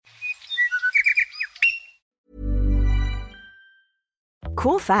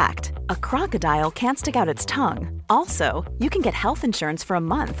Cool fact, a crocodile can't stick out its tongue. Also, you can get health insurance for a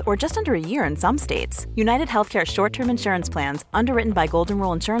month or just under a year in some states. United Healthcare short-term insurance plans, underwritten by Golden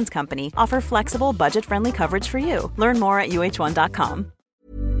Rule Insurance Company, offer flexible, budget-friendly coverage for you. Learn more at uh1.com.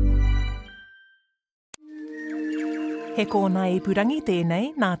 He kōna ipurangi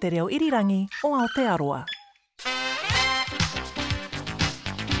tēnei nā te reo irirangi o Aotearoa.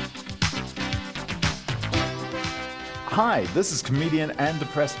 Hi, this is comedian and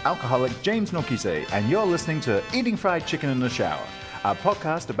depressed alcoholic James Nokise, and you're listening to Eating Fried Chicken in the Shower, a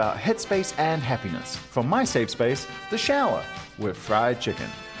podcast about headspace and happiness. From my safe space, the shower, with fried chicken.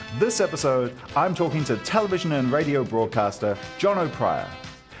 This episode, I'm talking to television and radio broadcaster Jono Pryor.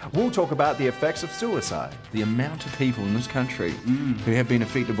 We'll talk about the effects of suicide. The amount of people in this country who have been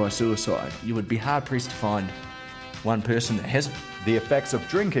affected by suicide, you would be hard-pressed to find one person that hasn't. The effects of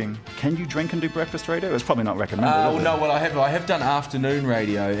drinking. Can you drink and do breakfast radio? It's probably not recommended. I have done afternoon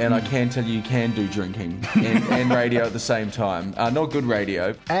radio, and I can tell you can do drinking and radio at the same time. Not good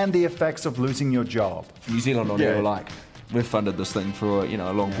radio. And the effects of losing your job. New Zealand on air, we've funded this thing for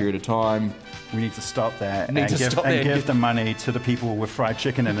a long period of time. We need to stop that and give the money to the people with fried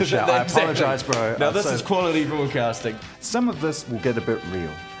chicken in the shower. I apologise, bro. Now this is quality broadcasting. Some of this will get a bit real.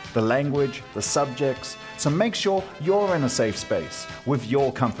 The language, the subjects. So make sure you're in a safe space with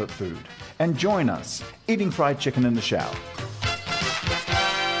your comfort food. And join us, eating fried chicken in the shower.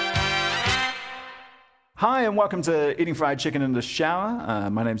 Hi, and welcome to Eating Fried Chicken in the Shower.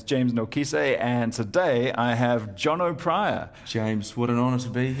 My name's James Nokise, and today I have Jono Pryor. James, what an honour to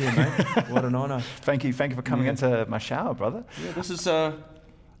be here, mate. What an honour. Thank you for coming into my shower, brother. Yeah, this is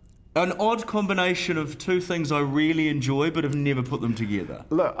an odd combination of two things I really enjoy, but have never put them together.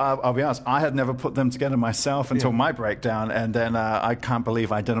 Look, I'll be honest, I had never put them together myself until my breakdown, and then I can't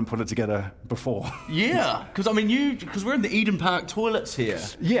believe I didn't put it together before. Yeah, because we're in the Eden Park toilets here.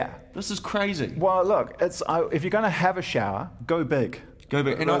 Yeah. This is crazy. Well, look, if you're going to have a shower, go big. Go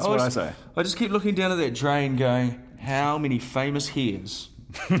big. And that's what I say. I just keep looking down at that drain going, how many famous hairs?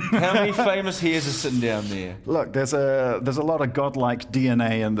 How many famous hairs are sitting down there? Look, there's a lot of godlike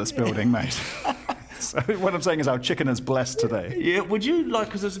DNA in this building, mate. So what I'm saying is our chicken is blessed today. Yeah, would you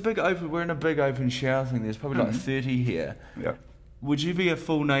because it's a big open, we're in a big open shower thing, there's probably like 30 here. Yeah. Would you be a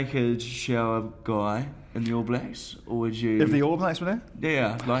full naked shower guy in the All Blacks, or would you? If the All Blacks were there?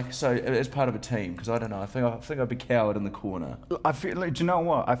 Yeah, so as part of a team, because I don't know, I think I'd be cowered in the corner. I feel like, do you know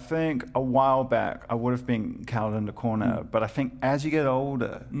what? I think a while back I would have been cowered in the corner, but I think as you get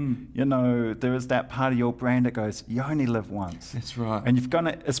older, there is that part of your brain that goes, you only live once. That's right. And you've got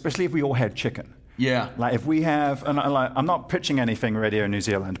to, especially if we all had chicken. Yeah. Like if we have, and I'm not pitching anything Radio New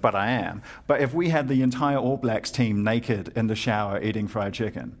Zealand, but I am. But if we had the entire All Blacks team naked in the shower eating fried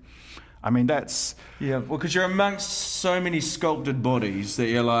chicken, I mean, that's... Yeah, well, because you're amongst so many sculpted bodies that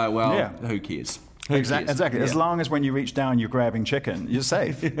you're like, well, who cares? Exactly. Yeah. As long as when you reach down, you're grabbing chicken, you're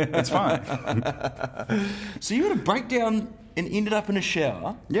safe. It's fine. So you had a breakdown and ended up in a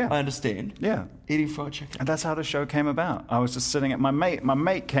shower. Yeah. I understand. Yeah. Eating fried chicken. And that's how the show came about. I was just sitting at my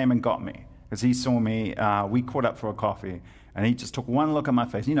mate came and got me because he saw me. We caught up for a coffee. And he just took one look at my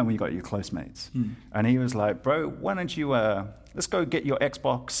face. You know when you got your close mates. And he was like, bro, why don't you, let's go get your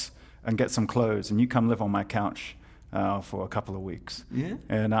Xbox and get some clothes, and you come live on my couch for a couple of weeks. Yeah.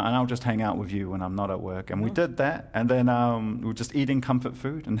 And I'll just hang out with you when I'm not at work. And we did that. And then we were just eating comfort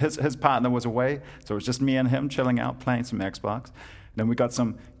food. And his partner was away. So it was just me and him chilling out, playing some Xbox. Then we got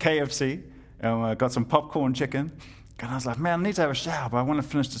some KFC, and got some popcorn chicken. And I was like, man, I need to have a shower, but I want to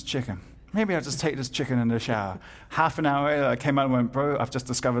finish this chicken. Maybe I'll just take this chicken in the shower. Half an hour later, I came out and went, bro, I've just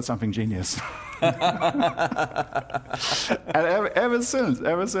discovered something genius. And ever since,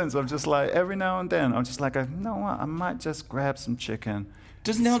 I'm just like, every now and then, I'm just like, you know what, I might just grab some chicken.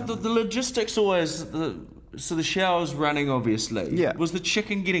 Does now the logistics always... So the shower's running, obviously. Yeah. Was the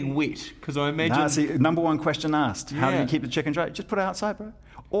chicken getting wet? Because I imagine... Nah, see, number one question asked, how do you keep the chicken dry? Just put it outside, bro.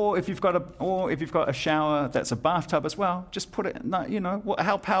 Or if you've got a shower that's a bathtub as well, just put it.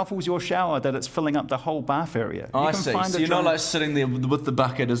 How powerful is your shower that it's filling up the whole bath area? I see. So you're not like sitting there with the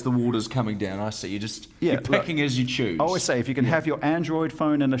bucket as the water's coming down. I see. You're picking as you choose. I always say if you can have your Android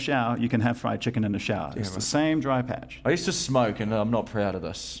phone in the shower, you can have fried chicken in the shower. It's the same dry patch. I used to smoke, and I'm not proud of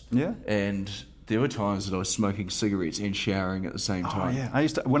this. Yeah. And there were times that I was smoking cigarettes and showering at the same time. Oh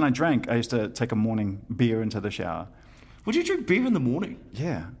yeah. When I drank, I used to take a morning beer into the shower. Would you drink beer in the morning?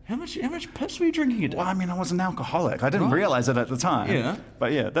 Yeah. How much piss were you drinking a day? Well, I mean, I was an alcoholic. I didn't realize it at the time. Yeah.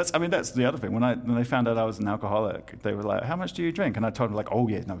 But yeah, that's the other thing. When they found out I was an alcoholic, they were like, "How much do you drink?" And I told them like, "Oh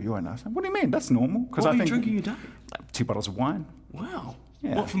yeah, no, you won't." I said, "What do you mean? That's normal." What are you drinking a day? Like 2 bottles of wine. Wow.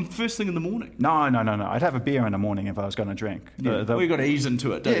 Yeah. What, from first thing in the morning? No. I'd have a beer in the morning if I was going to drink. Well, you got to ease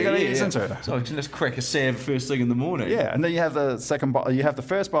into it, don't you got to ease into it. So I can just crack a Sav first thing in the morning. Yeah, and then you have the second bottle. You have the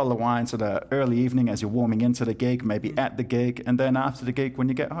first bottle of wine sort of early evening as you're warming into the gig, maybe at the gig, and then after the gig, when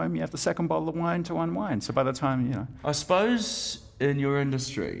you get home, you have the second bottle of wine to unwind. So by the time, you know. I suppose in your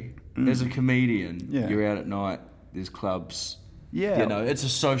industry, as a comedian, you're out at night, there's clubs. Yeah. You know, it's a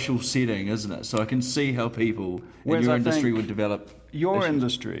social setting, isn't it? So I can see how people Whereas in your I industry think would develop your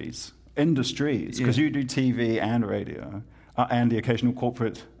issues. industries, because you do TV and radio. And the occasional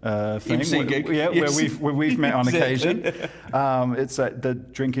corporate thing, MC gig. where we've met on Exactly. occasion. It's the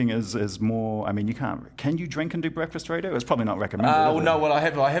drinking is more. I mean, can you drink and do breakfast radio? It's probably not recommended. Well,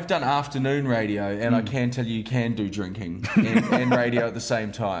 I have done afternoon radio, and I can tell you can do drinking and radio at the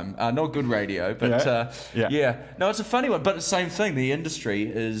same time. Not good radio, but no, it's a funny one. But the same thing. The industry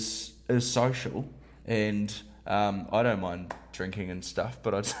is social, and I don't mind drinking and stuff,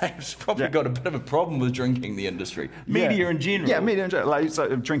 but I'd say it's probably got a bit of a problem with drinking the industry. Media in general. Yeah, media in general. Like,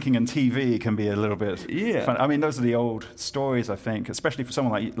 so drinking and TV can be a little bit fun. I mean, those are the old stories, I think, especially for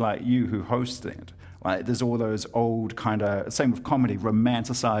someone like you who hosts it. Like, there's all those old kind of, same with comedy,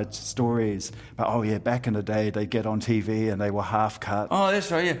 romanticized stories about, back in the day, they'd get on TV and they were half cut. Oh, that's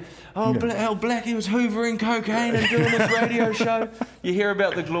right, yeah. How Blackie was hoovering cocaine and doing his radio show. You hear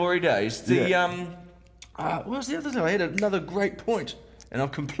about the glory days. What was the other thing? I had another great point, and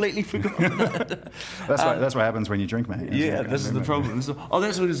I've completely forgotten it. That's what happens when you drink, mate. Yeah, this is the problem. That's what I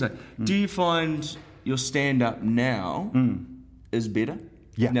was going to say. Do you find your stand-up now is better?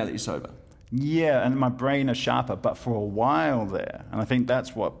 Yeah. Now that you're sober? Yeah, and my brain is sharper, but for a while there, and I think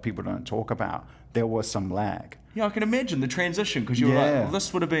that's what people don't talk about, there was some lag. Yeah, I can imagine the transition, because you're like, well,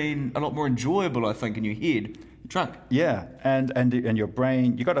 this would have been a lot more enjoyable, I think, in your head. Drunk. Yeah, and your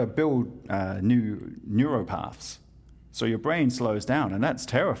brain, you got to build new neuropaths. So your brain slows down, and that's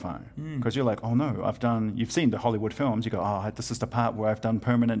terrifying, because you're like, oh no, you've seen the Hollywood films, you go, this is the part where I've done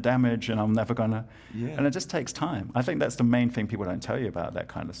permanent damage and I'm never gonna, and it just takes time. I think that's the main thing people don't tell you about that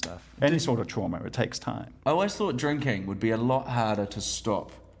kind of stuff. Any sort of trauma, it takes time. I always thought drinking would be a lot harder to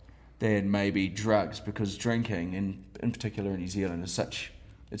stop than maybe drugs, because drinking, in particular in New Zealand, is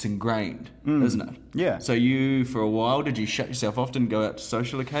it's ingrained, isn't it? Yeah. So for a while, did you shut yourself off and go out to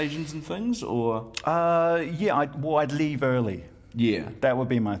social occasions and things, or? I'd leave early. Yeah. That would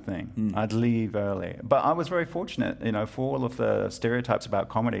be my thing. I'd leave early. But I was very fortunate, for all of the stereotypes about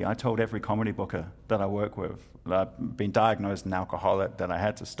comedy. I told every comedy booker that I work with that I've been diagnosed an alcoholic, that I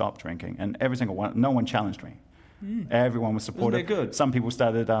had to stop drinking, and every single one, no one challenged me. Everyone was supportive. Isn't that good? Some people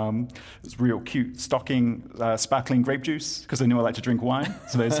started, it's real cute, stocking sparkling grape juice, because they knew I like to drink wine.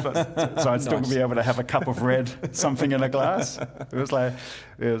 So I'd still be able to have a cup of red something in a glass. It was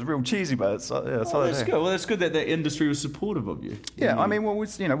real cheesy, but that's good. Well, that's good that the industry was supportive of you. Yeah, I mean,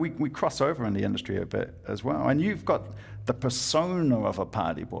 we cross over in the industry a bit as well. And you've got the persona of a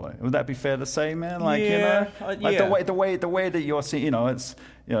party boy. Would that be fair to say, man? The way that you're seeing, it's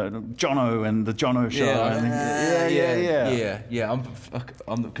Jono and the Jono show. Yeah.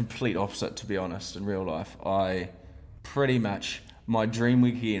 I'm the complete opposite, to be honest. In real life, I pretty much, my dream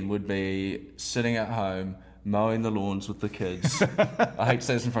weekend would be sitting at home, mowing the lawns with the kids. I hate to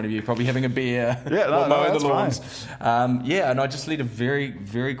say this in front of you, probably having a beer while mowing the lawns. And I just lead a very,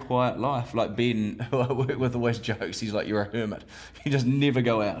 very quiet life. Like Ben, who I work with, always jokes, he's like, you're a hermit. You just never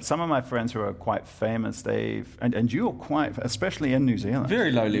go out. Some of my friends who are quite famous, and you're quite, especially in New Zealand.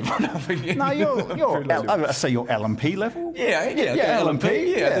 Very low level. No, I'd say you're LMP level. Yeah,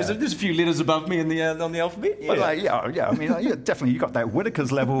 LMP. Yeah. There's a few letters above me on the alphabet. Yeah. But I mean, definitely you got that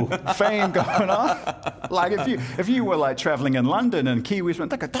Whittaker's level fame going on. Like if you were like traveling in London and Kiwis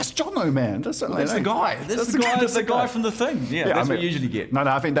went, that's Jono, man. That's the guy. That's the guy from the thing. Yeah, that's what you usually get. No,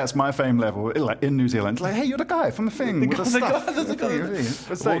 I think that's my fame level. Like in New Zealand, like, hey, you're the guy from the thing with the stuff.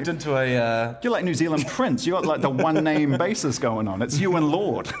 Walked into a. You're like New Zealand Prince. You got like the one name basis going on. It's you and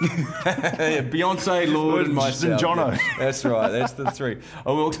Lord. Beyonce, Lord, and myself. And Jono. Yeah. That's right. That's the three.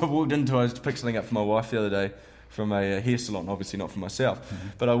 I walked into. I was picking something up for my wife the other day from a hair salon, obviously not for myself.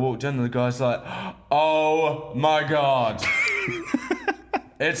 But I walked in and the guy's like, oh my God.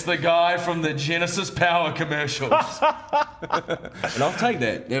 It's the guy from the Genesis Power commercials. And I'll take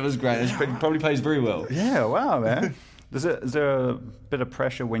that. That was great. It probably pays very well. Yeah, wow, man. Is there a bit of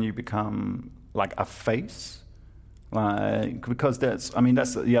pressure when you become like a face? Like, because that's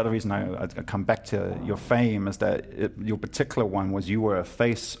the other reason I come back to your fame is that your particular one was you were a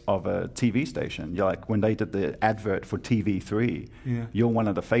face of a TV station. You're like when they did the advert for TV3, you're one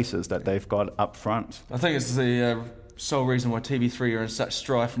of the faces that they've got up front. I think it's the sole reason why TV3 are in such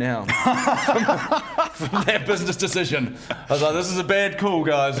strife now from that business decision. I was like, this is a bad call,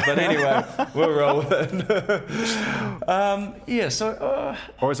 guys, but anyway, we'll roll with it.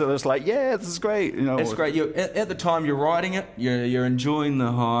 Or is it just like, yeah, this is great? You know, it's great. At the time you're writing it, you're enjoying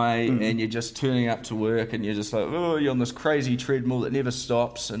the high, and you're just turning up to work, and you're just like, oh, you're on this crazy treadmill that never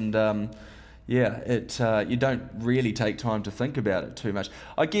stops, and you don't really take time to think about it too much.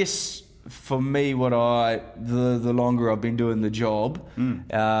 I guess for me, the longer I've been doing the job,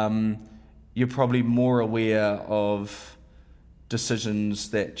 you're probably more aware of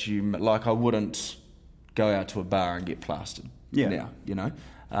decisions that you like. I wouldn't go out to a bar and get plastered now, you know,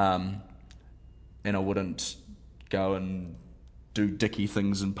 and I wouldn't go and do dicky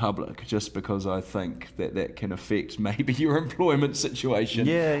things in public just because I think that can affect maybe your employment situation.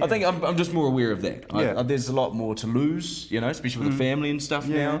 I think I'm just more aware of that. There's a lot more to lose, you know, especially with the family and stuff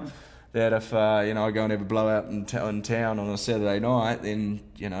now. That if I go and have a blowout in town on a Saturday night, then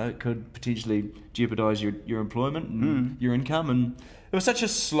it could potentially jeopardise your employment and your income. And it was such a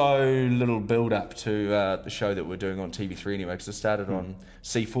slow little build up to the show that we're doing on TV3 anyway, because it started on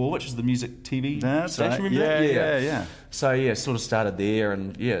C4, which is the music TV station. Right. Yeah. So it sort of started there,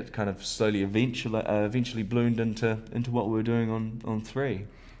 and it kind of slowly eventually bloomed into what we were doing on 3.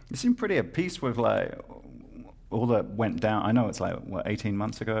 You seem pretty at peace with like all that went down. I know it's like 18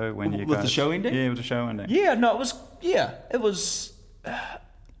 months ago when you with the show ending. Yeah, with the show ending. Yeah, no, it was.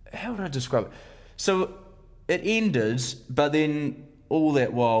 How would I describe it? So it ended, but then all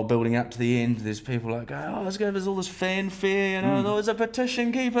that while building up to the end, there's people like, oh, there's all this fanfare, there's a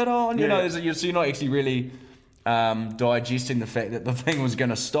petition, keep it on, so you're not actually really digesting the fact that the thing was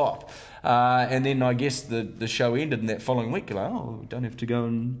going to stop. And then I guess the show ended, and that following week, you're like, oh, we don't have to go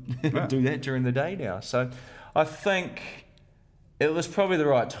and do that during the day now. So I think it was probably the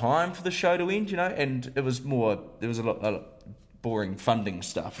right time for the show to end, and it was more, there was a lot boring funding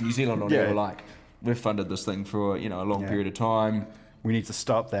stuff. New Zealand were like, we've funded this thing for a long period of time. We need to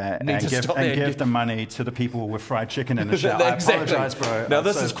stop that and give the money to the people with fried chicken in the show. Exactly. I apologise, bro. Now,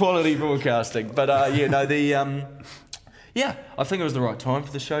 this is quality broadcasting. But, I think it was the right time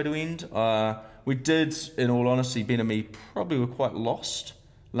for the show to end. We did, in all honesty, Ben and me probably were quite lost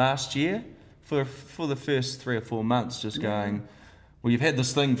last year for the first 3 or 4 months, just going, well, you've had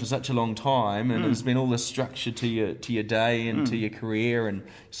this thing for such a long time, and there's been all this structure to your day and to your career, and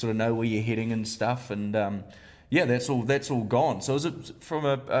sort of know where you're heading and stuff, and that's all gone. So from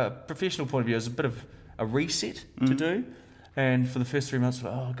a professional point of view, it was a bit of a reset to do. And for the first 3 months,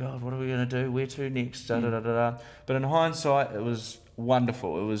 oh God, what are we going to do? Where to next? But in hindsight, it was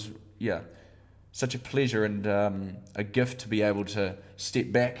wonderful. It was such a pleasure and a gift to be able to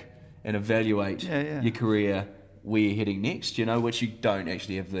step back and evaluate your career, where you're heading next. Which you don't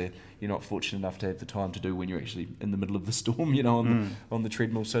actually have you're not fortunate enough to have the time to do when you're actually in the middle of the storm, on the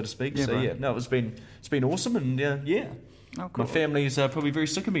treadmill, so to speak. It's been awesome, and Oh, cool. My family's probably very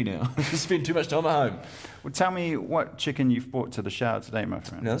sick of me now. I spend too much time at home. Well, tell me what chicken you've brought to the shower today, my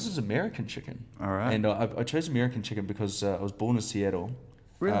friend. Now, this is American chicken. All right. And I chose American chicken because I was born in Seattle.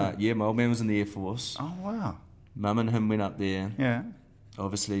 Really? My old man was in the Air Force. Oh, wow. Mum and him went up there. Yeah.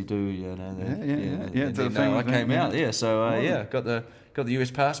 Obviously do, I came out, so got the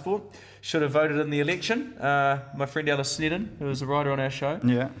US passport. Should have voted in the election. My friend Alice Snedden, who was a writer on our show,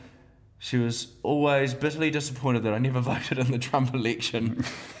 she was always bitterly disappointed that I never voted in the Trump election.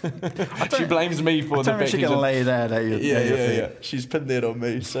 She blames me for the fact she's going to lay that at you. Yeah. She's pinned that on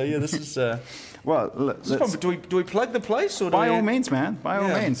me. So this is. Well, do we plug the place, or by all means, man? By all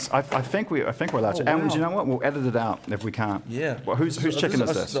means, I think we're allowed to. And you know what? We'll edit it out if we can't. Yeah. Well, whose chicken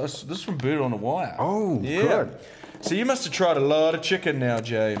is this? This is from Bird on a Wire. Oh, good. So you must have tried a lot of chicken now,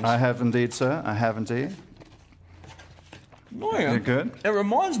 James. I have indeed, sir. I have indeed. Oh, yeah. They're good. It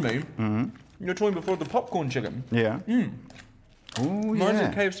reminds me. You were talking before the popcorn chicken. Yeah. Oh, Reminds me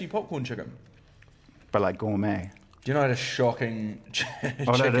of KFC popcorn chicken. But like gourmet. Do you know how shocking chicken?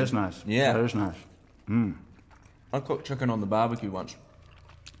 Oh, that is nice. Yeah. That is nice. I cooked chicken on the barbecue once.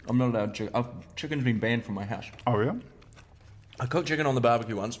 I'm not allowed chicken. Chicken's been banned from my house. Oh, really? I cooked chicken on the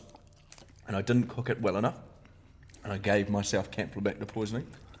barbecue once, and I didn't cook it well enough, and I gave myself Campylobacter poisoning.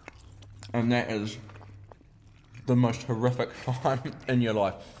 And that is the most horrific time in your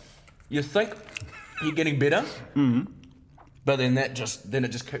life. You think you're getting better, but then it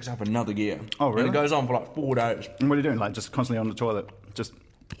just kicks up another gear. Oh, really? And it goes on for like 4 days. And what are you doing? Like just constantly on the toilet, just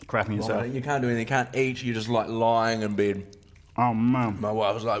crapping yourself? You can't do anything. You can't eat. You're just like lying in bed. Oh, man. My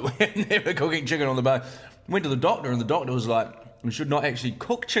wife was like, we're never cooking chicken on the barbecue. Went to the doctor, and the doctor was like, we should not actually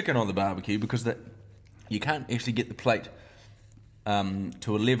cook chicken on the barbecue because you can't actually get the plate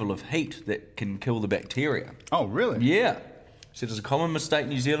to a level of heat that can kill the bacteria. Oh, really? Yeah. So it's a common mistake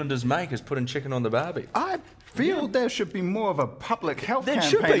New Zealanders make is putting chicken on the barbie. I feel there should be more of a public health There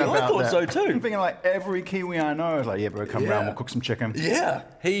campaign should be. about I thought that. so too. I'm thinking like every Kiwi I know is like, yeah, bro, come round, we'll cook some chicken. Yeah.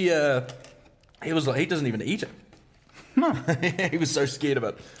 He was like, he doesn't even eat it. No. He was so scared of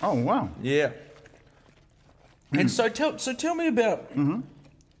it. Oh, wow. Yeah. And so tell me about the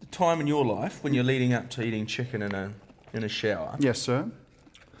time in your life when you're leading up to eating chicken in a shower. Yes, sir.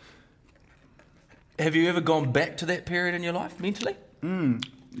 Have you ever gone back to that period in your life mentally?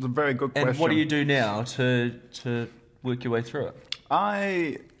 It's a very good question. And what do you do now to work your way through it?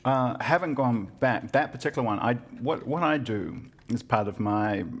 I haven't gone back. That particular one, what I do as part of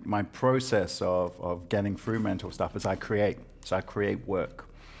my process of getting through mental stuff is I create. So I create work.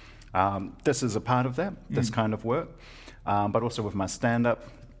 This is a part of that, this kind of work, but also with my stand-up,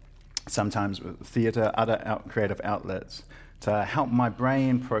 sometimes with theatre, other creative outlets, to help my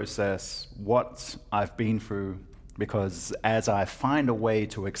brain process what I've been through, because as I find a way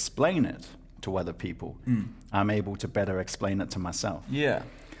to explain it to other people, I'm able to better explain it to myself. Yeah.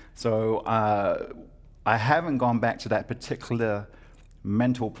 So I haven't gone back to that particular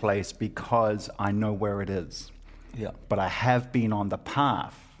mental place because I know where it is. Yeah. But I have been on the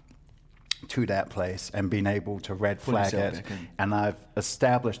path to that place and been able to red flag yourself it. back in. And I've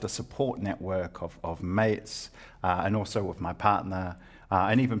established a support network of mates and also with my partner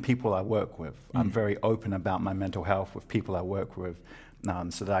and even people I work with. I'm very open about my mental health with people I work with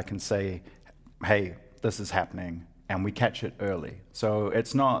so that I can say, hey, this is happening, and we catch it early. So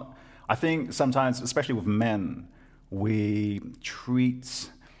it's not, I think sometimes, especially with men, we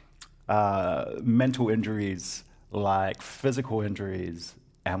treat mental injuries like physical injuries,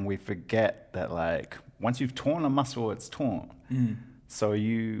 and we forget that like once you've torn a muscle, it's torn. So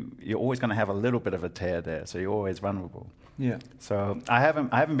you're always going to have a little bit of a tear there. So you're always vulnerable. Yeah. So I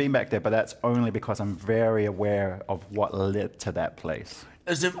haven't been back there, but that's only because I'm very aware of what led to that place.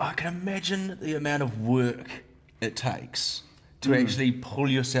 I can imagine the amount of work it takes to actually pull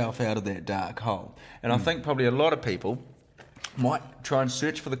yourself out of that dark hole. And I think probably a lot of people might try and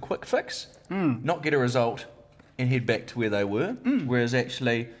search for the quick fix, not get a result, and head back to where they were. Whereas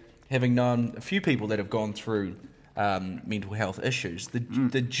actually, having known a few people that have gone through mental health issues,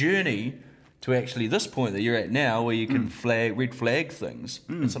 the journey to actually this point that you're at now, where you can red flag things,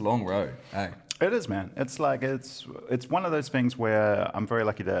 it's a long road. Eh? It is, man. It's like it's one of those things where I'm very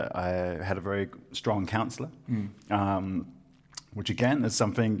lucky that I had a very strong counsellor, which again is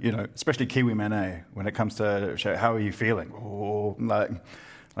something, especially Kiwi men, when it comes to how are you feeling, or like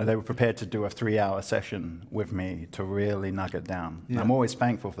they were prepared to do a 3-hour session with me to really knock it down. Yeah. I'm always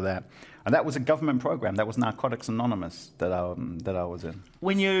thankful for that. And that was a government program. That was Narcotics Anonymous that I was in.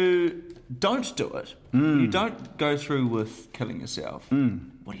 When you don't do it, when you don't go through with killing yourself,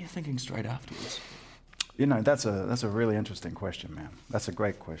 what are you thinking straight afterwards? That's a really interesting question, man. That's a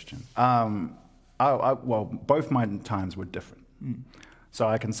great question. Well, both my times were different. So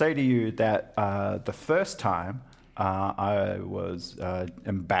I can say to you that the first time I was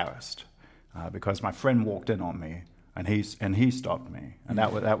embarrassed because my friend walked in on me. And he stopped me, and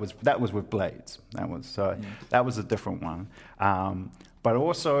that was with blades. That was a different one. But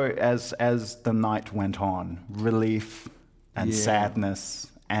also as the night went on, relief and sadness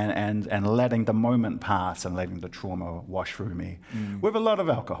and letting the moment pass and letting the trauma wash through me with a lot of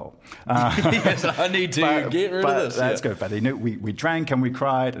alcohol. Yes, I need to get rid of this. That's good. But we drank and we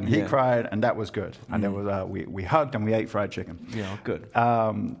cried and he cried, and that was good. And there was we hugged and we ate fried chicken. Yeah, good.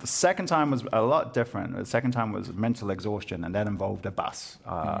 The second time was a lot different. The second time was mental exhaustion, and that involved a bus.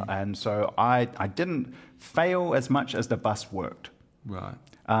 And so I didn't fail as much as the bus worked. Right.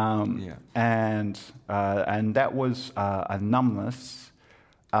 And that was a numbness.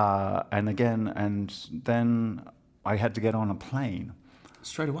 And then I had to get on a plane.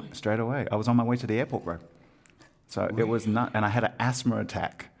 Straight away? I was on my way to the airport, bro. So it was not, and I had an asthma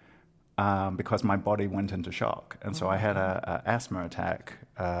attack because my body went into shock. And so I had an asthma attack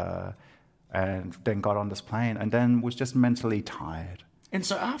and then got on this plane and then was just mentally tired. And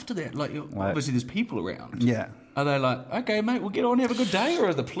so after that, obviously there's people around. Yeah. Are they like, okay, mate, we'll get on, have a good day, or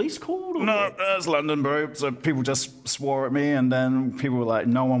are the police called? Or No, it's London, bro. So people just swore at me, and then people were like,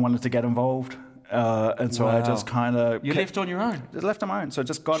 no one wanted to get involved. And so I just kind of... You left on your own? Just left on my own. So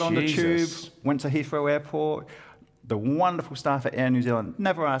just got on the tube, went to Heathrow Airport. The wonderful staff at Air New Zealand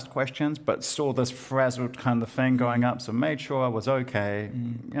never asked questions, but saw this frazzled kind of thing going up, so made sure I was okay.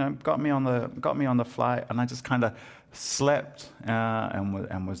 Got me on the flight, and I just kind of slept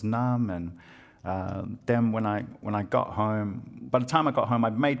and was numb. And then when I got home, by the time I got home,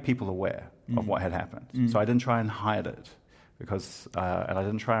 I'd made people aware of what had happened. So I didn't try and hide it. because, and I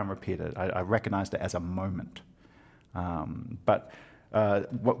didn't try and repeat it. I recognized it as a moment. But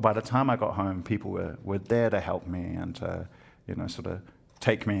by the time I got home, people were there to help me and to, sort of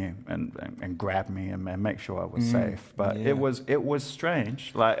take me and grab me and make sure I was safe. But it was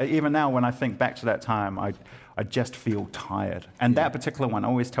strange. Like even now, when I think back to that time, I just feel tired. And that particular one, I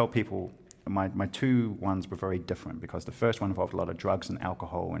always tell people, my two ones were very different, because the first one involved a lot of drugs and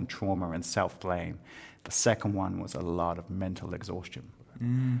alcohol and trauma and self-blame. The second one was a lot of mental exhaustion.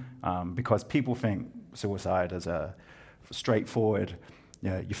 Because people think suicide is a straightforward,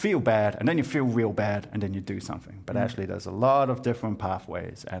 you feel bad, and then you feel real bad, and then you do something. But actually, there's a lot of different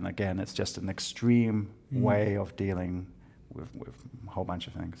pathways. And again, it's just an extreme way of dealing with a whole bunch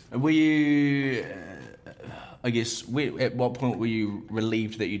of things. Were you, at what point were you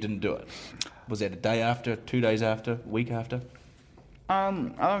relieved that you didn't do it? Was that a day after, 2 days after, a week after?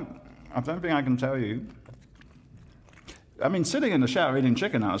 I don't think I can tell you. I mean, sitting in the shower eating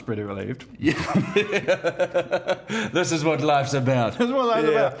chicken, I was pretty relieved. Yeah. This is what life's about. That's what life's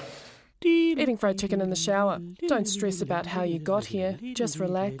about. Eating fried chicken in the shower. Don't stress about how you got here. Just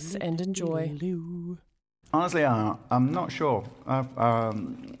relax and enjoy. Honestly, I'm not sure.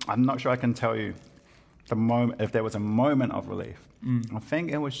 I'm not sure I can tell you the moment, if there was a moment of relief. I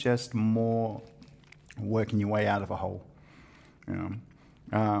think it was just more working your way out of a hole,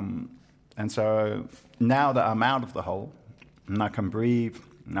 and so now that I'm out of the hole, and I can breathe,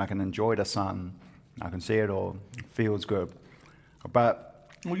 and I can enjoy the sun, I can see it all, it feels good. But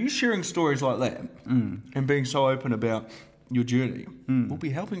you sharing stories like that and being so open about your journey will be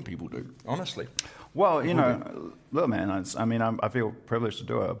helping people do, honestly. Well, look, man, I feel privileged to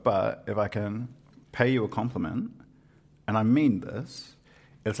do it, but if I can pay you a compliment, and I mean this,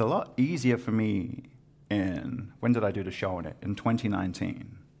 it's a lot easier for me when did I do the show on it? In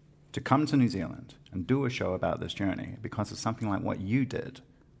 2019, to come to New Zealand and do a show about this journey, because it's something like what you did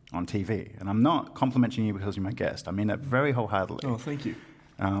on TV. And I'm not complimenting you because you're my guest. I mean that very wholeheartedly. Oh, thank you.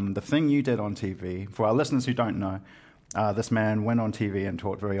 The thing you did on TV, for our listeners who don't know, this man went on TV and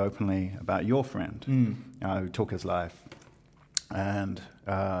talked very openly about your friend who took his life, and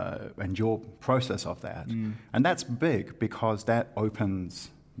your process of that. And that's big, because that opens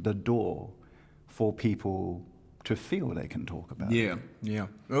the door for people to feel they can talk about it. Yeah.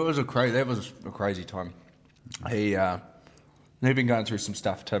 That was a crazy time. He'd been going through some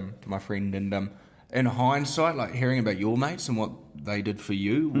stuff, Tim, my friend, and in hindsight, like hearing about your mates and what they did for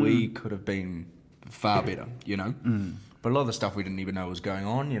you, we could have been far better, But a lot of the stuff we didn't even know was going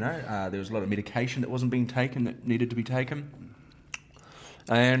on, There was a lot of medication that wasn't being taken that needed to be taken.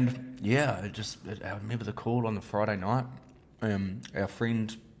 And I remember the call on the Friday night. Our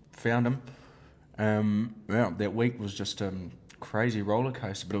friend found him. That week was just a crazy roller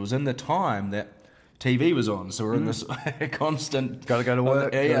coaster, but it was in the time that TV was on, so we're in this constant. Got to go to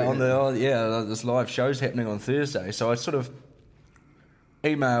work. This live show's happening on Thursday. So I sort of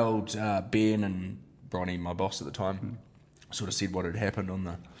emailed Ben and Bronny, my boss at the time, sort of said what had happened on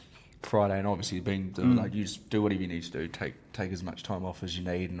the Friday, and obviously being like, you just do whatever you need to do, take as much time off as you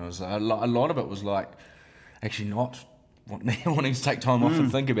need, and it was a lot of it was like actually not wanting to take time off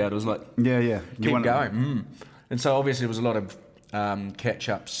and think about it. It was like keep going. And so obviously there was a lot of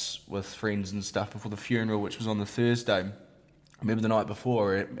catch-ups with friends and stuff before the funeral, which was on the Thursday. I remember the night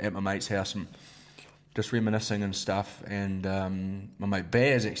before at my mate's house and just reminiscing and stuff, and my mate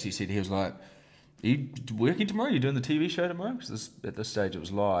Baz actually said, he was like, "Are you working tomorrow? Are you doing the TV show tomorrow?" Because at this stage it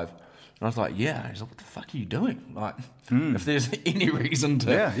was live. And I was like, yeah. He's like, what the fuck are you doing? Like, if there's any reason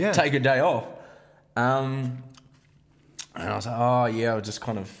to take a day off. And I was like, oh yeah, I just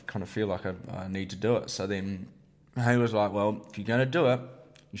kind of feel like I need to do it. So then he was like, well, if you're going to do it,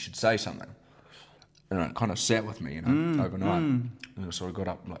 you should say something. And it kind of sat with me, overnight. And I sort of got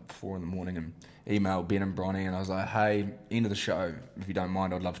up like 4 a.m. and emailed Ben and Bronny, and I was like, hey, end of the show, if you don't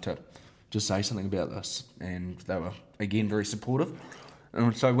mind, I'd love to just say something about this. And they were, again, very supportive.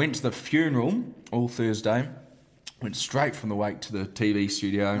 And so I went to the funeral all Thursday, went straight from the wake to the TV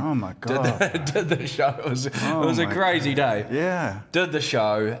studio. Oh, my God. Did the show. It was a crazy day. Yeah. Did the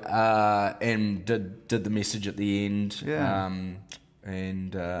show and did the message at the end. Yeah.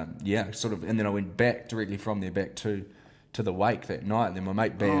 And then I went back directly from there back to the wake that night. And then my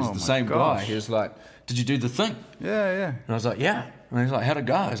mate Baz, the same guy, he was like, did you do the thing? Yeah. And I was like, yeah. And he was like, how'd it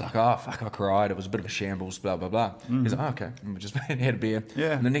go? I was like, oh, fuck, I cried. It was a bit of a shambles, blah, blah, blah. He's like, oh, okay. And we just had a beer.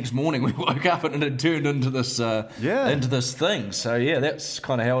 Yeah. And the next morning we woke up and it had turned into this thing. So, yeah, that's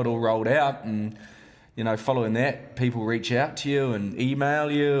kind of how it all rolled out. And, following that, people reach out to you and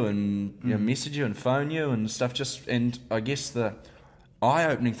email you and message you and phone you and stuff. And I guess the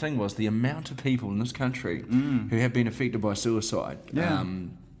eye-opening thing was the amount of people in this country who have been affected by suicide. Yeah.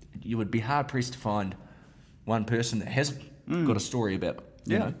 You would be hard-pressed to find one person that hasn't got a story about it,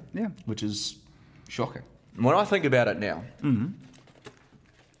 you know, which is shocking. When I think about it now,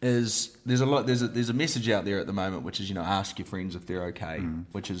 is there's a message out there at the moment which is, you know, ask your friends if they're okay,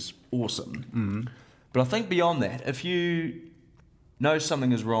 which is awesome. But I think beyond that, if you know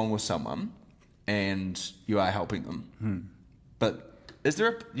something is wrong with someone and you are helping them, but is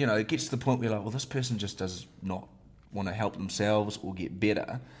there it gets to the point where you're like, well, this person just does not want to help themselves or get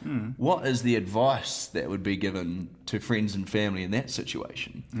better. What is the advice that would be given to friends and family in that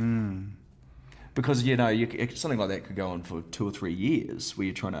situation? Because, you know, something like that could go on for 2 or 3 years where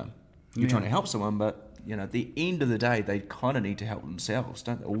you're trying to help someone, but, you know, at the end of the day, they kind of need to help themselves,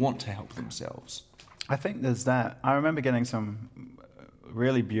 don't they? Or want to help themselves. I think there's that. I remember getting some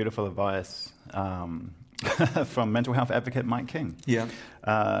really beautiful advice from mental health advocate Mike King. Yeah.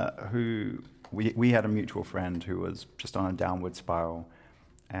 Who we had a mutual friend who was just on a downward spiral,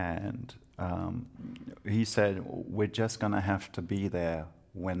 and he said, we're just going to have to be there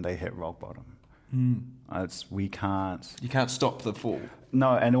when they hit rock bottom. You can't stop the fall.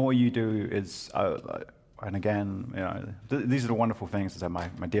 No, and all you do is, and again, you know, these are the wonderful things that my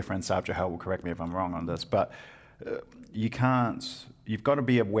dear friend Sabja Hell will correct me if I'm wrong on this, but you've got to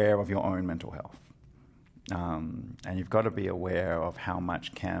be aware of your own mental health. And you've got to be aware of how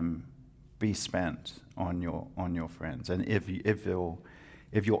much can be spent on your friends, and if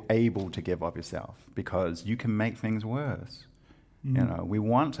you're able to give of yourself, because you can make things worse. You know, we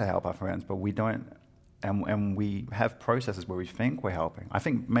want to help our friends, but we don't, and we have processes where we think we're helping. I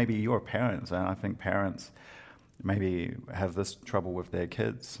think maybe you're parents, and I think parents maybe have this trouble with their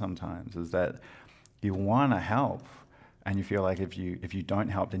kids sometimes, is that you want to help, and you feel like if you don't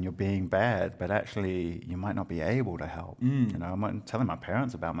help, then you're being bad, but actually you might not be able to help. You know, I'm telling my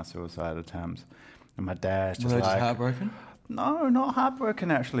parents about my suicide attempts, and my dad's just just heartbroken? No, not heartbroken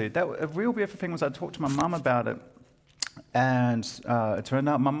actually. A real beautiful thing was I talked to my mum about it, and it turned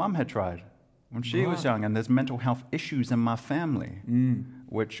out my mum had tried when she was young, and there's mental health issues in my family,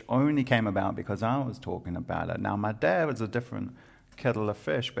 which only came about because I was talking about it. Now, my dad was a different kettle of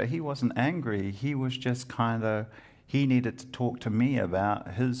fish, but he wasn't angry. He was just he needed to talk to me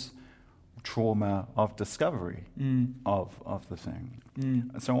about his trauma of discovery of the thing.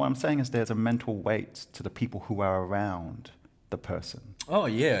 So what I'm saying is there's a mental weight to the people who are around the person. Oh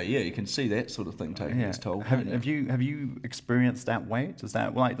yeah, you can see that sort of thing taking its toll. Have you experienced that weight? Is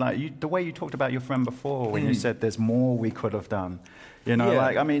that like the way you talked about your friend before when you said there's more we could have done? You know,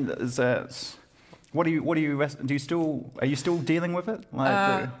 like, I mean, is that? Are you still dealing with it?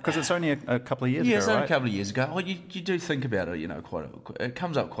 Because it's only a couple of years ago, it's only right? a couple of years ago. Well, you do think about it, you know, it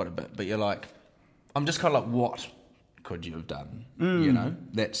comes up quite a bit, but you're like, I'm just kind of like, what could you have done? You know,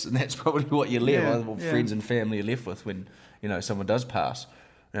 that's probably what you're left with, friends and family are left with when, you know, someone does pass.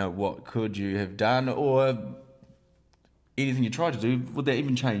 You know, what could you have done, or anything you tried to do, would that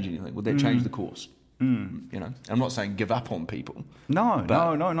even change anything? Would that change the course? You know, I'm not saying give up on people. No,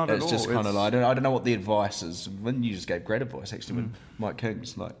 not at all. It's just kind of like, I don't know what the advice is. When you just gave great advice, actually, when Mike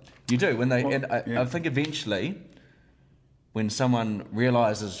King's like, you do. When they, I think eventually, when someone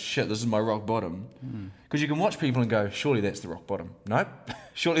realises, shit, this is my rock bottom, because you can watch people and go, surely that's the rock bottom. No,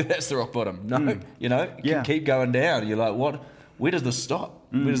 surely that's the rock bottom. No, you know, you can keep going down. You're like, what? Where does this stop?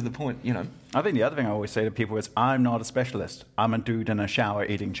 Where does the point, you know? I think the other thing I always say to people is, I'm not a specialist. I'm a dude in a shower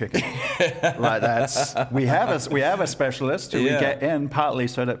eating chicken. Like we have a specialist who we get in partly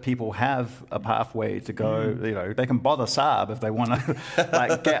so that people have a pathway to go. You know, they can bother Saab if they want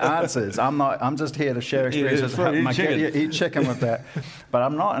to get answers. I'm just here to share experiences. Eat chicken with that. But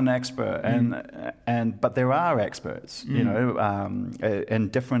I'm not an expert, but there are experts. You know, in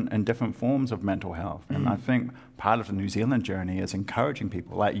different forms of mental health, and I think part of the New Zealand journey is encouraging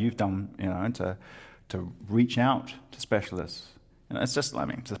people like you've done, you know, to reach out to specialists. You know, it's just, I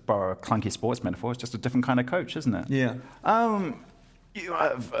mean, to borrow a clunky sports metaphor, it's just a different kind of coach, isn't it? Yeah. You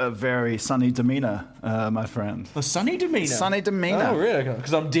have a very sunny demeanour, my friend. A sunny demeanour? Sunny demeanour. Oh, really?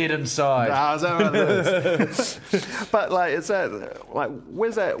 Because I'm dead inside. Is that what it is? But, like, is that, like,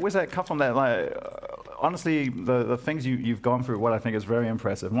 where's that come from? That, like, honestly, the things you've gone through, what I think is very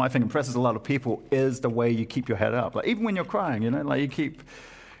impressive, and what I think impresses a lot of people is the way you keep your head up. Like, even when you're crying, you know, like, you keep,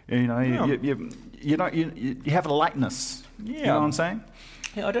 you know, you have a lightness. Yeah. You know what I'm saying?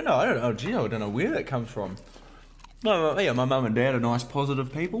 Yeah, I don't know where that comes from. No, yeah, my mum and dad are nice,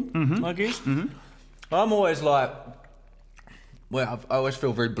 positive people, I guess. I'm always like, well, I always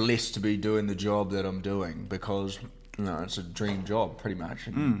feel very blessed to be doing the job that I'm doing because, you know, it's a dream job, pretty much.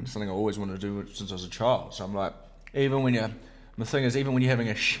 And it's something I always wanted to do since I was a child. So I'm like, even when the thing is, even when you're having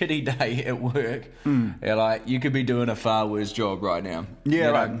a shitty day at work, you're like, you could be doing a far worse job right now. Yeah, You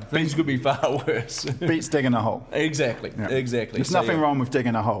know, right. Things could be far worse. Beats digging a hole. Exactly. There's So, nothing wrong with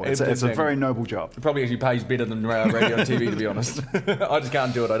digging a hole. It's a Exactly. very noble job. It probably actually pays better than radio and TV, to be honest. I just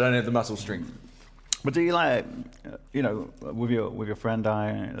can't do it. I don't have the muscle strength. But do you like, with your friend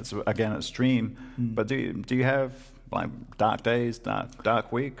it's again at stream, but do you have like dark days,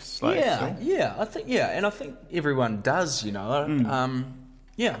 dark weeks? Like, I think everyone does, there's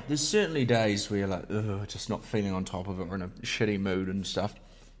certainly days where you're like, ugh, just not feeling on top of it, or in a shitty mood and stuff.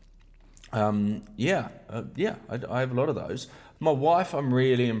 I have a lot of those. My wife, I'm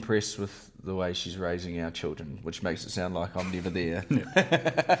really impressed with the way she's raising our children, which makes it sound like I'm never there.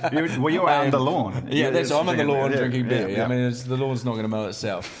 You're out on the lawn. Yeah, I'm on the lawn drinking beer. Yeah. I mean, the lawn's not going to mow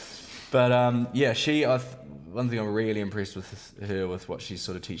itself. But one thing I'm really impressed with her with what she's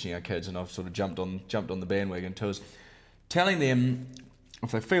sort of teaching our kids, and I've sort of jumped on the bandwagon too, is telling them if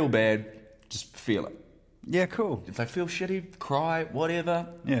they feel bad, just feel it. Yeah, cool. If they feel shitty, cry, whatever.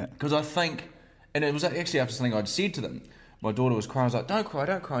 Yeah. Because I think, and it was actually after something I'd said to them. My daughter was crying. I was like, don't cry.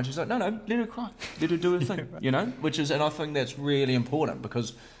 And she's like, no, let her cry. Let her do her thing, and I think that's really important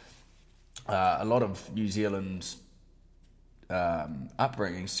because a lot of New Zealand's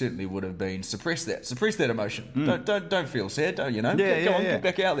upbringing certainly would have been suppress that emotion. Don't feel sad, Come on, get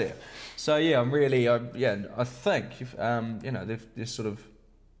back out there. So yeah, I think they're sort of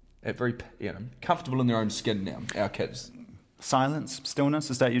very comfortable in their own skin now. Our kids. Silence,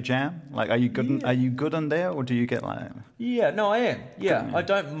 stillness, is that your jam? Like, are you good in there, or do you get like? Yeah, no, I am. Yeah, I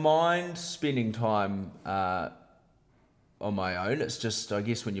don't mind spending time on my own. It's just, I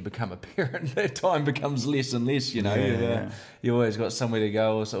guess, when you become a parent, that time becomes less and less. You always got somewhere to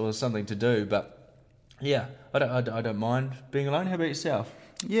go or something to do. But yeah, I don't mind being alone. How about yourself?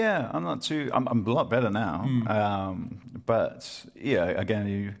 Yeah, I'm not too. I'm a lot better now. But yeah,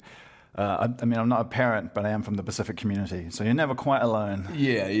 again, I'm not a parent, but I am from the Pacific community, so you're never quite alone.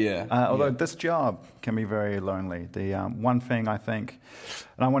 Yeah. Although this job can be very lonely. The one thing I think,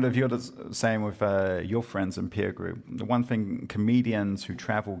 and I wonder if you're the same with your friends and peer group, the one thing comedians who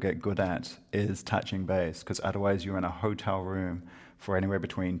travel get good at is touching base, because otherwise you're in a hotel room for anywhere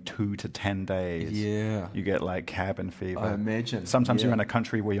between 2 to 10 days. Yeah. You get like cabin fever. I imagine. Sometimes you're in a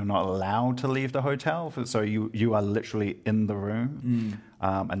country where you're not allowed to leave the hotel, so you are literally in the room.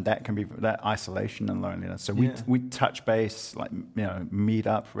 And that can be that isolation and loneliness. So we touch base, like, meet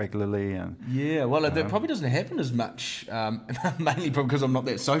up regularly. And that probably doesn't happen as much, mainly probably because I'm not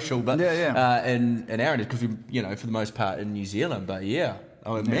that social, but in our end, because we, for the most part in New Zealand. But I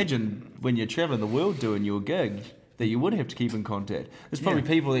imagine when you're traveling the world doing your gig, that you would have to keep in contact. There's probably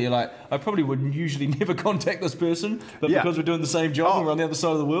people that you're like, I probably would usually never contact this person, but because we're doing the same job and we're on the other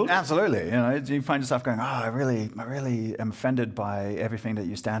side of the world. Absolutely. You find yourself going, I really am offended by everything that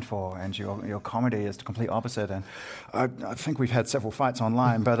you stand for, and your comedy is the complete opposite. And I think we've had several fights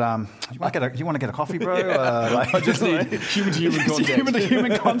online, but you want to get a coffee, bro? I just need human-to-human contact.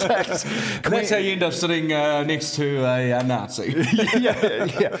 Human-to-human contact. And that's how you end up sitting next to a Nazi.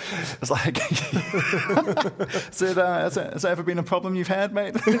 yeah. It's like, has that ever been a problem you've had,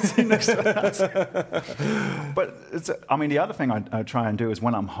 mate? But the other thing I try and do is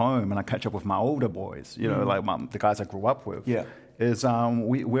when I'm home and I catch up with my older boys, like the guys I grew up with. Yeah. Is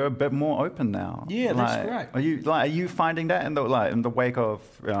we're a bit more open now. Yeah, that's great. Are you finding that in the wake of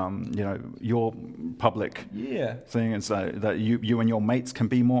your public thing? It's like that you and your mates can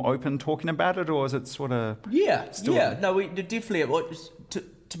be more open talking about it, or is it sort of No, we definitely.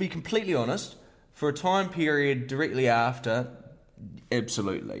 To be completely honest, for a time period directly after,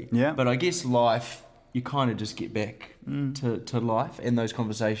 absolutely. Yeah. But I guess life, you kind of just get back to life, and those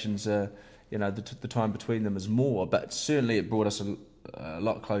conversations are. The time between them is more, but certainly it brought us a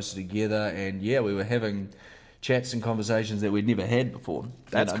lot closer together, and we were having chats and conversations that we'd never had before.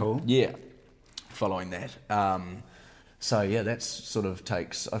 That's cool. Yeah, following that. That sort of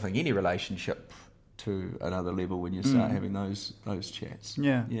takes, I think, any relationship to another level when you start having those chats.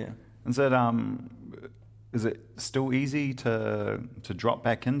 Yeah. Yeah. And so, is it still easy to drop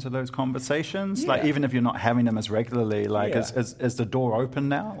back into those conversations? Yeah. Like, even if you're not having them as regularly, like, is the door open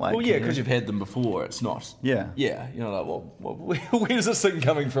now? Like, because you've had them before, it's not. Yeah. Yeah, where's this thing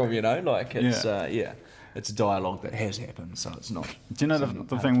coming from, Like, it's, it's a dialogue that has happened, so it's not. Do you know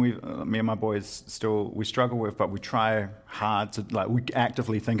the thing me and my boys we struggle with, but we try hard to, like, we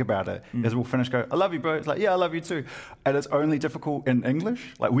actively think about it, is we'll finish I love you, bro. It's like, yeah, I love you too. And it's only difficult in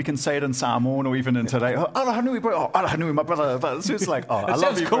English. Like, we can say it in Samoan or even in today. Ala hanui, bro. Ala hanui, my brother. But it's just like, I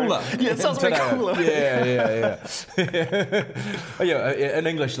love you, bro. Cooler. Yeah, it sounds way cooler. Yeah. In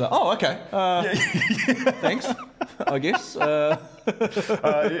English, like, okay. Thanks. I guess. Yeah, I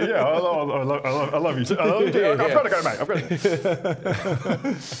love you. I've got to go, mate. I've got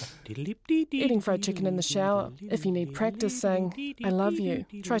to. Eating fried chicken in the shower. If you need practice saying, I love you,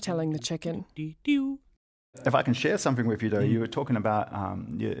 try telling the chicken. If I can share something with you, though, you were talking about,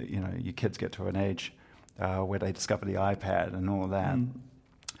 your kids get to an age where they discover the iPad and all that.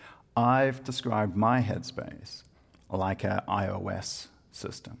 I've described my headspace like an iOS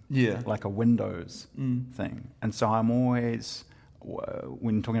system, like a Windows thing. And so I'm always,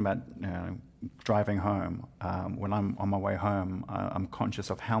 when talking about driving home, when I'm on my way home, I'm conscious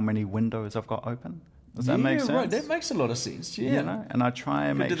of how many windows I've got open. Does that make sense? Right. That makes a lot of sense. Yeah. You know, and I try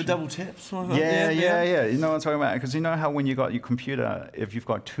and make do the double taps. Yeah. You know what I'm talking about? Because you know how when you got your computer, if you've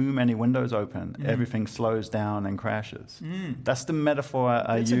got too many windows open, everything slows down and crashes. That's the metaphor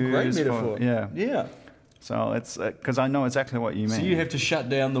I use. It's a great metaphor. Yeah. So it's because I know exactly what you mean. So you have to shut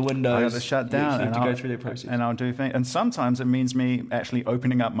down the windows. I have to shut down. You have to go through that process. And I'll do things. And sometimes it means me actually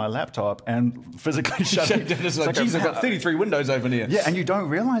opening up my laptop and physically shutting down. It's like, geez, I've got 33 windows open here. Yeah, and you don't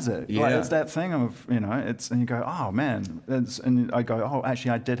realize it. Yeah. Like, it's that thing of, and you go, oh, man. And I go, oh, actually,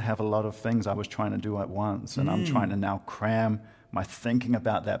 I did have a lot of things I was trying to do at once. And I'm trying to now cram my thinking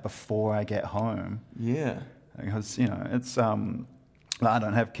about that before I get home. Yeah. Because, it's... I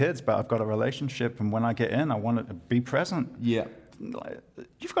don't have kids, but I've got a relationship, and when I get in, I want it to be present. Yeah.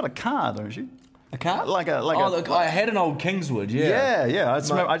 You've got a car, don't you? A car? I had an old Kingswood, yeah. Yeah. I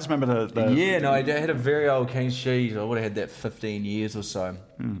just remember the... Yeah, no, I had a very old King's Cheese. I would have had that 15 years or so.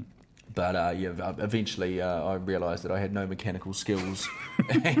 But eventually I realised that I had no mechanical skills.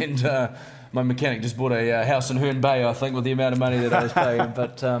 And my mechanic just bought a house in Herne Bay, I think, with the amount of money that I was paying.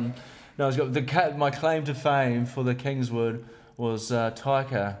 But no, I was my claim to fame for the Kingswood was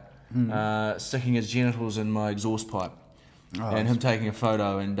Taika sticking his genitals in my exhaust pipe and him taking a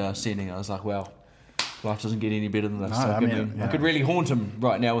photo and sending it. I was like, well, life doesn't get any better than this. I could really haunt him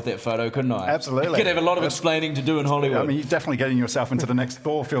right now with that photo, couldn't I? Absolutely. I could have a lot of explaining to do in Hollywood. I mean, you're definitely getting yourself into the next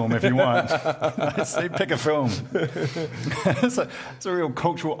Thor film if you want. Pick a film. It's a real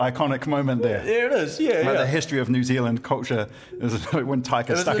cultural, iconic moment there. Yeah, it is. Yeah. The history of New Zealand culture is when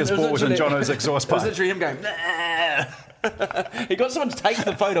Taika stuck his balls in Jono's exhaust pipe. It was literally him going, nah. He got someone to take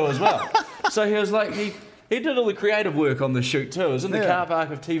the photo as well. So he was like, he did all the creative work on the shoot too. It was in the car park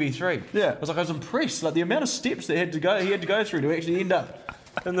of TV3. Yeah. I was impressed, like the amount of steps that he had to go through to actually end up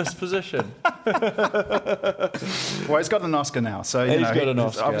in this position. Well, he's got an Oscar now, so he's got an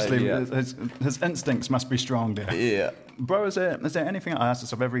Oscar. Obviously, his instincts must be strong there. Yeah. Bro, is there anything, I ask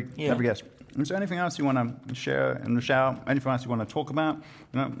this of every guest, is there anything else you want to share in the shower? Anything else you want to talk about?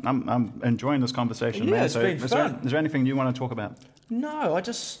 I'm enjoying this conversation, man. It's been fun. Is there anything you want to talk about? No, I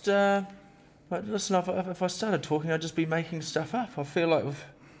just... listen, if I started talking, I'd just be making stuff up. I feel like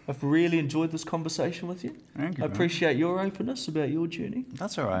I've really enjoyed this conversation with you. Thank you. I appreciate your openness about your journey.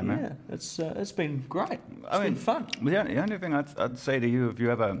 That's all right, man. Yeah, it's been great. It's been fun. The only thing I'd say to you, if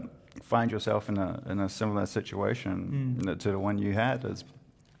you ever find yourself in a similar situation to the one you had, is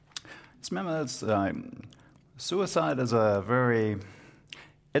just remember suicide is a very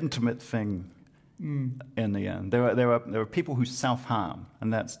intimate thing. In the end, there are people who self-harm,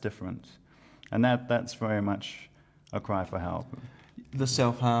 and that's different. And that's very much a cry for help. The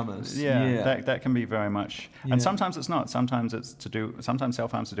self-harmers. Yeah. That can be very much. Yeah. And sometimes it's not. Sometimes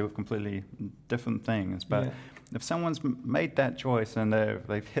self-harm's to do with completely different things. But if someone's made that choice and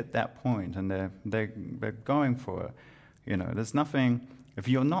they've hit that point and they're going for it, there's nothing. If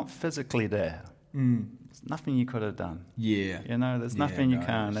you're not phically there, there's nothing you could have done. Yeah. There's nothing you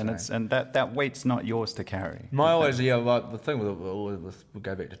can, and that weight's not yours to carry. Like the thing with we'll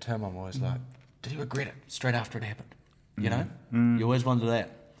go back to Tim. I'm always like, did he regret it straight after it happened? You always wonder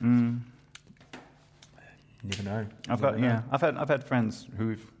that. Never know. I've had friends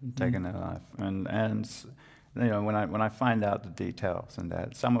who've taken their life, and when I find out the details and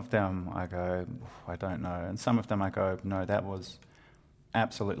that, some of them I go, I don't know, and some of them I go, no, that was.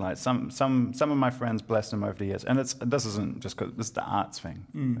 Absolutely, like some of my friends, bless them over the years, and this isn't just because this is the arts thing.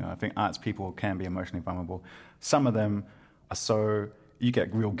 I think arts people can be emotionally vulnerable. Some of them are so you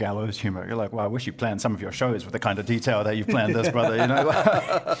get real gallows humor. You're like, well, I wish you planned some of your shows with the kind of detail that you planned this, brother.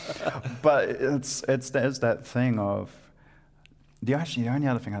 But there's that thing of the only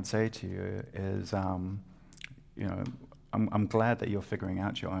other thing I'd say to you is I'm glad that you're figuring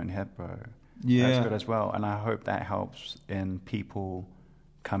out your own head, bro. Yeah, that's good as well, and I hope that helps in people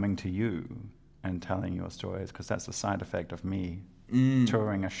coming to you and telling your stories, because that's a side effect of me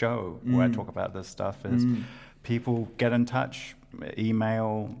touring a show where I talk about this stuff is people get in touch,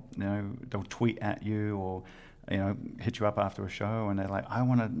 email, they'll tweet at you, or hit you up after a show, and they're like, I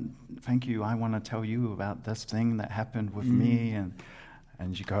want to tell you about this thing that happened with me, and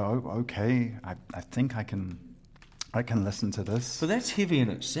you go, oh, okay, I think I can listen to this. But that's heavy in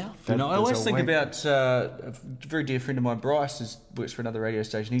itself. I There's always a think weight. about a very dear friend of mine, Bryce, works for another radio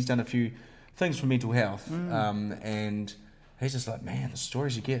station. He's done a few things for mental health, and he's just like, man, the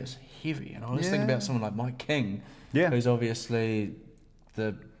stories you get is heavy. And I always think about someone like Mike King, who's obviously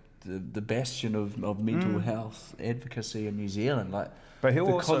the bastion of mental health advocacy in New Zealand. But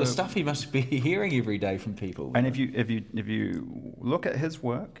he'll the stuff he must be hearing every day from people. And if you look at his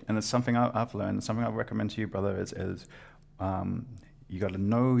work, and it's something I've learned, and something I recommend to you, brother, is you got to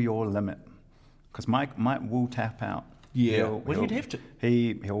know your limit, because Mike will tap out. You'd have to.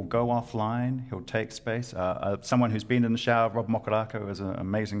 He'll go offline. He'll take space. Someone who's been in the shower, Rob Mokarako, has an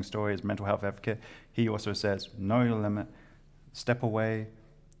amazing story. He's a mental health advocate. He also says, know your limit, step away,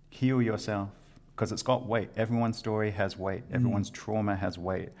 heal yourself. Because it's got weight. Everyone's story has weight. Everyone's trauma has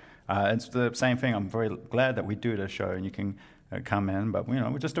weight. It's the same thing. I'm very glad that we do this show, and you can come in. But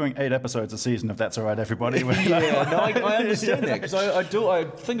we're just doing 8 episodes a season, if that's all right, everybody. I understand that, because I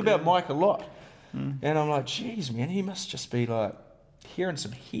think about Mike a lot, and I'm like, geez, man, he must just be like hearing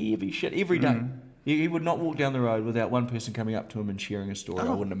some heavy shit every day. He would not walk down the road without one person coming up to him and sharing a story. I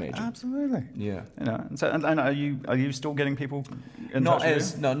wouldn't imagine. Absolutely. Yeah. And are you still getting people in touch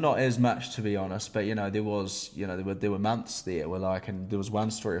with you? Not as much, to be honest. But there were months there where and there was one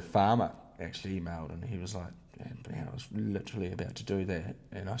story, a farmer actually emailed, and he was like, man, I was literally about to do that,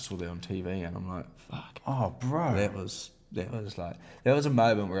 and I saw that on TV, and I'm like, fuck. Oh, bro. That was a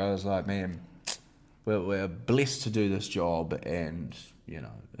moment where I was like, man, we're blessed to do this job, and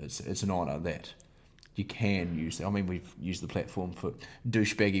it's an honour that you can use it. I mean, we've used the platform for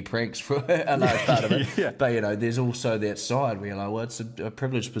douchebaggy pranks for a large part of it. But, there's also that side where you're like, well, it's a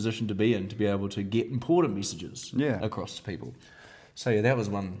privileged position to be in, to be able to get important messages across to people. So, that was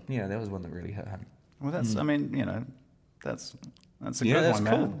one that really hit home. Well, that's, I mean, that's a Yeah, good that's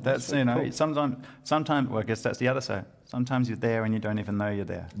one, cool. man. That's, That's really cool. sometimes, well, I guess that's the other side. Sometimes you're there and you don't even know you're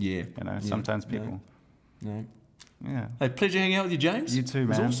there. Yeah. Sometimes people. No. Yeah. Hey, pleasure hanging out with you, James. You too, It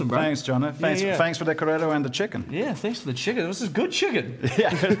was man. awesome, bro. Thanks, Jono. Thanks for the corretto and the chicken. Yeah, thanks for the chicken. This is good chicken. Yeah,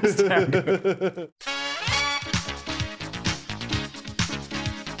 it's damn good.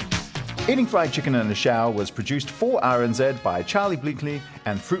 Eating Fried Chicken in the Shower was produced for RNZ by Charlie Bleakley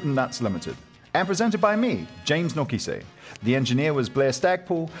and Fruit and Nuts Limited, and presented by me, James Nokise. The engineer was Blair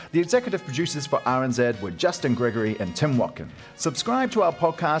Stagpool. The executive producers for RNZ were Justin Gregory and Tim Watkin. Subscribe to our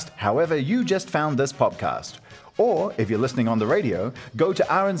podcast however you just found this podcast. Or, if you're listening on the radio, go to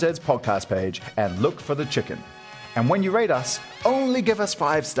RNZ's podcast page and look for the chicken. And when you rate us, only give us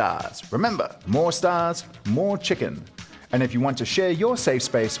 5 stars. Remember, more stars, more chicken. And if you want to share your safe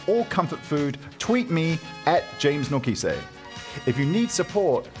space or comfort food, tweet me at James Nokise. If you need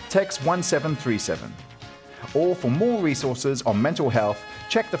support, text 1737. Or for more resources on mental health,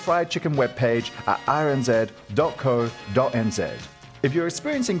 check the Fried Chicken webpage at rnz.co.nz. If you're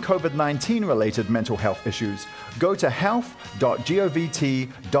experiencing COVID-19 related mental health issues, go to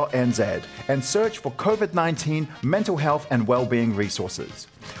health.govt.nz and search for COVID-19 mental health and wellbeing resources.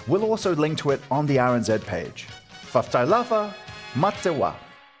 We'll also link to it on the RNZ page. Whaftai matewa.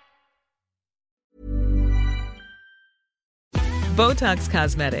 Botox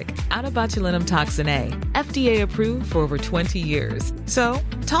Cosmetic, out of botulinum toxin A, FDA approved for over 20 years. So,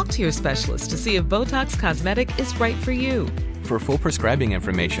 talk to your specialist to see if Botox Cosmetic is right for you. For full prescribing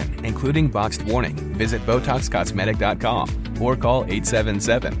information, including boxed warning, visit BotoxCosmetic.com or call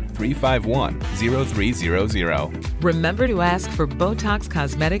 877-351-0300. Remember to ask for Botox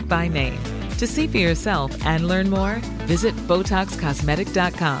Cosmetic by name. To see for yourself and learn more, visit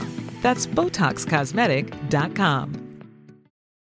BotoxCosmetic.com. That's BotoxCosmetic.com.